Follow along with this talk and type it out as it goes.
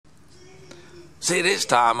See, this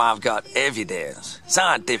time I've got evidence,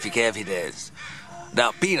 scientific evidence,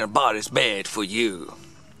 that peanut butter is bad for you.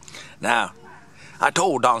 Now, I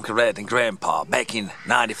told Uncle Red and Grandpa back in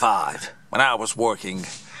 '95, when I was working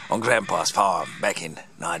on Grandpa's farm back in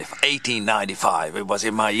 1895, it was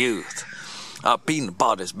in my youth. Peanut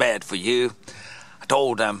butter is bad for you. I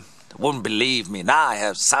told them, they wouldn't believe me. Now I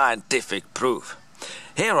have scientific proof.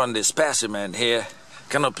 Here on this specimen here, you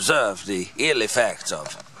can observe the ill effects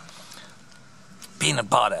of peanut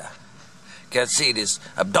butter. You can see this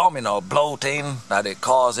abdominal bloating that it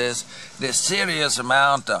causes, this serious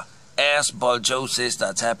amount of ass bulgosis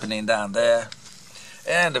that's happening down there.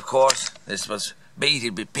 And of course, this was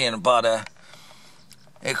beaten with peanut butter.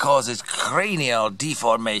 It causes cranial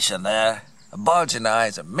deformation there, a bulging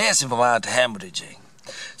eyes, a massive amount of hemorrhaging.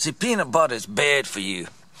 See, peanut butter is bad for you.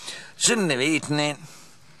 Shouldn't have eaten it.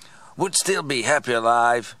 Would still be happy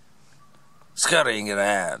alive, scurrying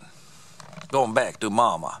around, going back to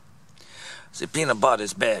mama. See, peanut butter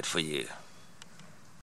is bad for you.